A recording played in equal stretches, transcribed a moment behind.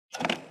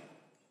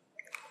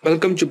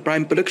Welcome to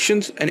Prime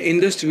Productions, and in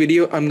this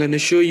video I'm going to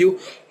show you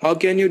how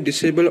can you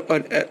disable or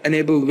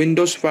enable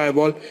Windows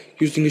firewall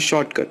using a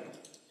shortcut.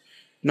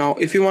 Now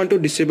if you want to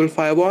disable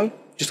firewall,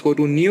 just go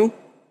to new,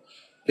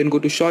 then go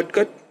to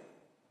shortcut.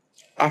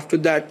 After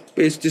that,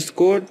 paste this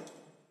code,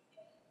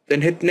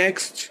 then hit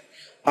next.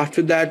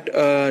 After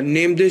that,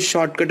 name this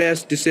shortcut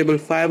as disable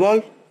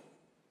firewall,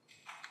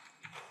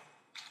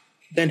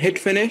 then hit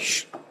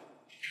finish.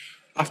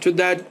 After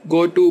that,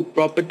 go to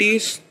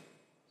properties,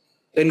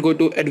 then go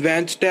to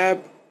advanced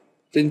tab,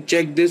 then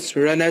check this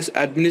run as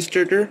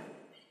administrator,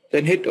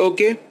 then hit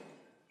OK.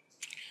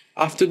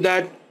 After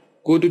that,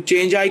 go to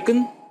change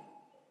icon,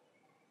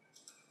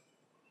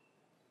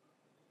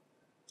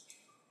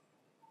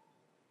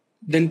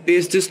 then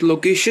paste this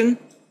location,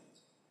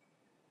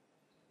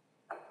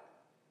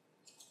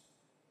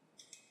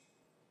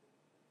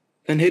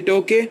 then hit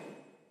OK,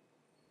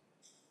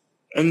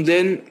 and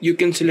then you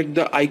can select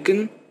the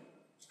icon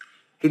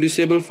to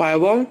disable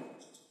firewall,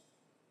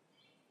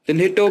 then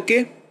hit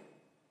OK,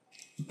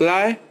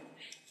 apply,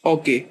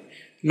 OK.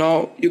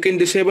 Now you can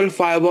disable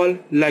firewall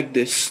like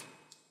this.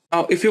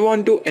 Now if you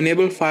want to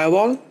enable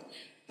firewall,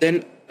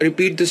 then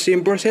repeat the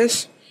same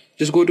process.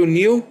 Just go to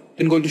new,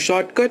 then go to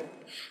shortcut.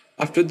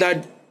 After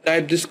that,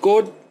 type this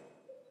code,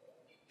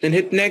 then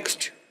hit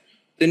next,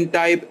 then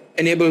type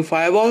enable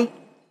firewall,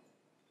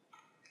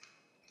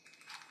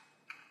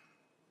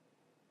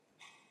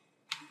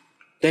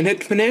 then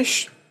hit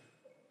finish.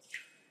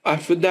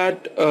 After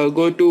that,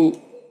 go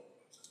to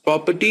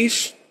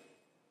properties,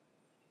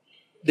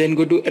 then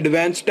go to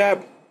advanced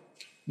tab,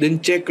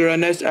 then check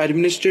run as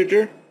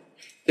administrator,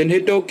 then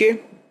hit OK.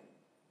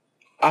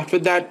 After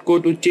that, go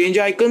to change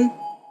icon,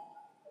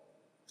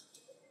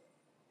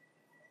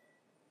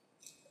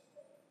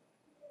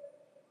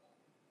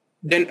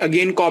 then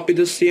again copy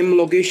the same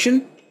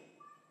location,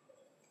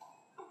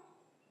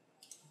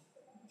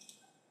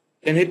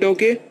 then hit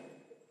OK.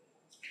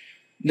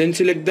 Then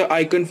select the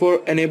icon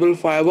for enable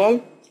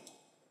firewall,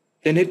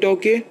 then hit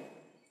OK,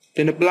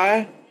 then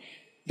apply,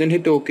 then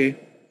hit OK.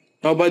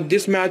 Now by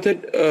this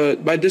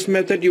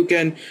method you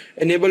can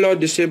enable or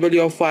disable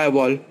your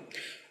firewall.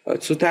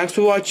 So thanks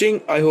for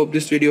watching. I hope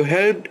this video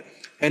helped,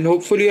 and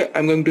hopefully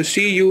I'm going to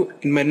see you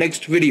in my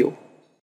next video.